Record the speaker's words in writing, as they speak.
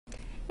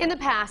In the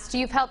past,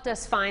 you've helped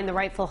us find the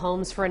rightful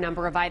homes for a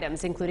number of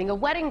items, including a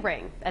wedding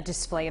ring, a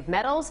display of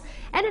medals,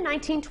 and a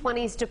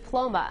 1920s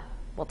diploma.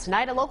 Well,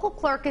 tonight, a local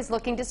clerk is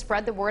looking to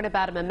spread the word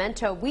about a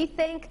memento we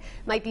think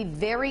might be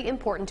very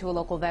important to a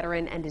local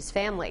veteran and his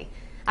family.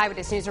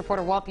 Eyewitness News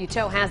reporter Walt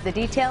Buteau has the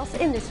details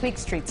in this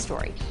week's Street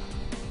Story.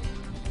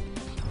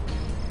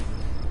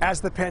 As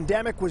the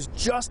pandemic was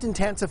just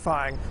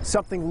intensifying,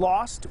 something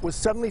lost was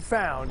suddenly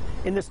found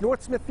in this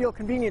North Smithfield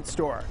convenience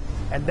store.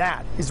 And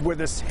that is where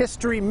this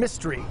history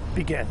mystery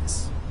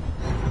begins.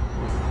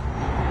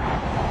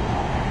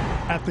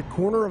 At the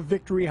corner of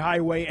Victory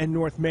Highway and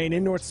North Main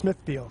in North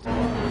Smithfield,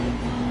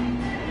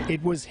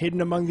 it was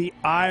hidden among the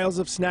aisles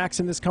of snacks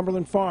in this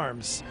Cumberland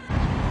Farms.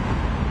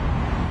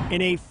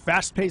 In a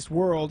fast-paced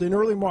world, in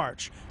early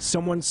March,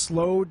 someone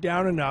slowed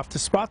down enough to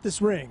spot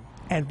this ring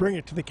and bring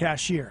it to the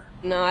cashier.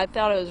 No, I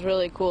thought it was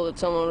really cool that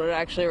someone would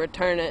actually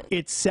return it.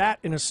 It sat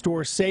in a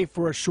store safe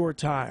for a short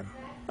time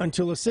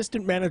until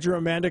assistant manager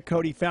Amanda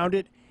Cody found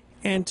it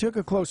and took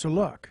a closer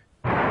look.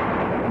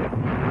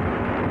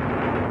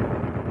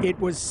 It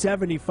was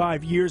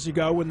 75 years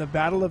ago when the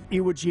Battle of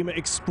Iwo Jima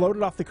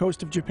exploded off the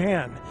coast of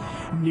Japan.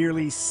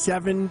 Nearly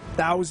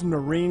 7,000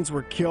 Marines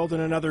were killed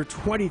and another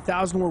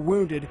 20,000 were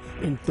wounded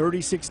in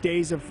 36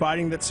 days of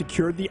fighting that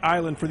secured the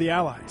island for the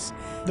Allies.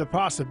 The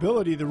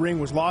possibility the ring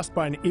was lost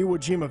by an Iwo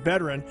Jima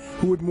veteran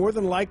who would more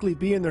than likely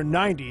be in their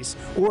 90s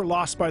or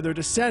lost by their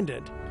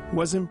descendant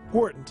was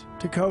important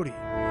to Cody.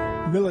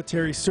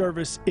 Military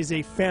service is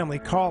a family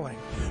calling.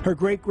 Her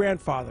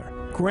great-grandfather,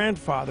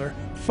 grandfather,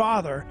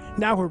 father,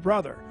 now her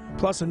brother,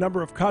 plus a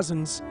number of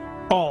cousins,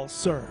 all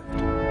served.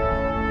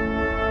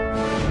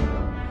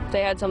 If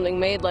they had something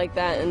made like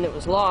that and it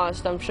was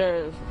lost, I'm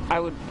sure I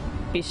would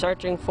be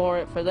searching for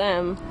it for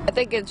them. I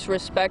think it's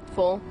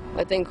respectful.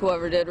 I think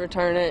whoever did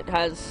return it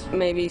has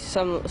maybe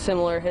some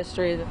similar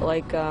history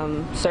like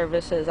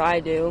service as I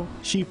do.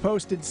 She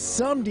posted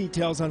some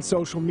details on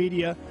social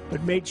media,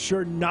 but made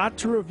sure not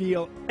to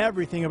reveal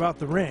everything about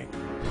the ring.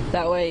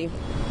 That way,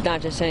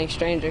 not just any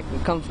stranger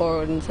can come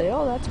forward and say,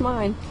 oh, that's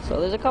mine. So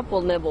there's a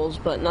couple nibbles,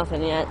 but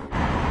nothing yet.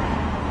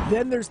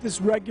 Then there's this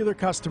regular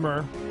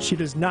customer she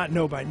does not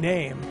know by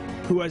name,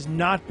 who has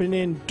not been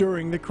in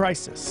during the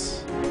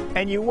crisis.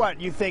 And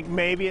you think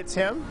maybe it's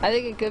him? I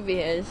think it could be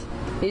his.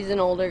 He's an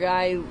older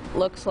guy,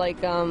 looks like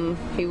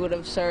he would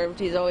have served.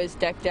 He's always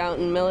decked out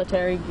in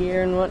military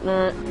gear and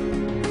whatnot.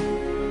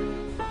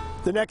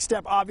 The next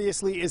step,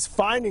 obviously, is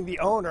finding the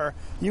owner.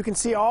 You can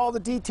see all the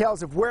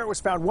details of where it was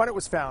found, when it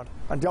was found,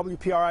 on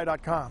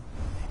WPRI.com.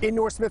 In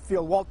North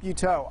Smithfield, Walt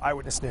Buteau,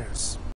 Eyewitness News.